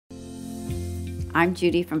I'm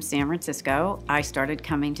Judy from San Francisco. I started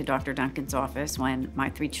coming to Dr. Duncan's office when my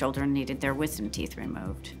 3 children needed their wisdom teeth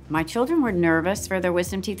removed. My children were nervous for their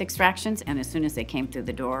wisdom teeth extractions, and as soon as they came through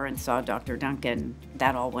the door and saw Dr. Duncan,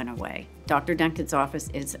 that all went away. Dr. Duncan's office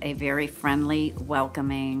is a very friendly,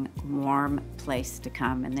 welcoming, warm place to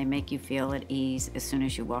come, and they make you feel at ease as soon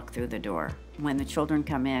as you walk through the door. When the children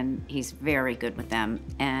come in, he's very good with them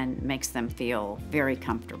and makes them feel very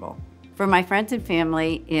comfortable. For my friends and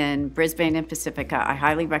family in Brisbane and Pacifica, I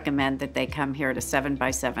highly recommend that they come here to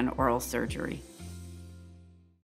 7x7 Oral Surgery.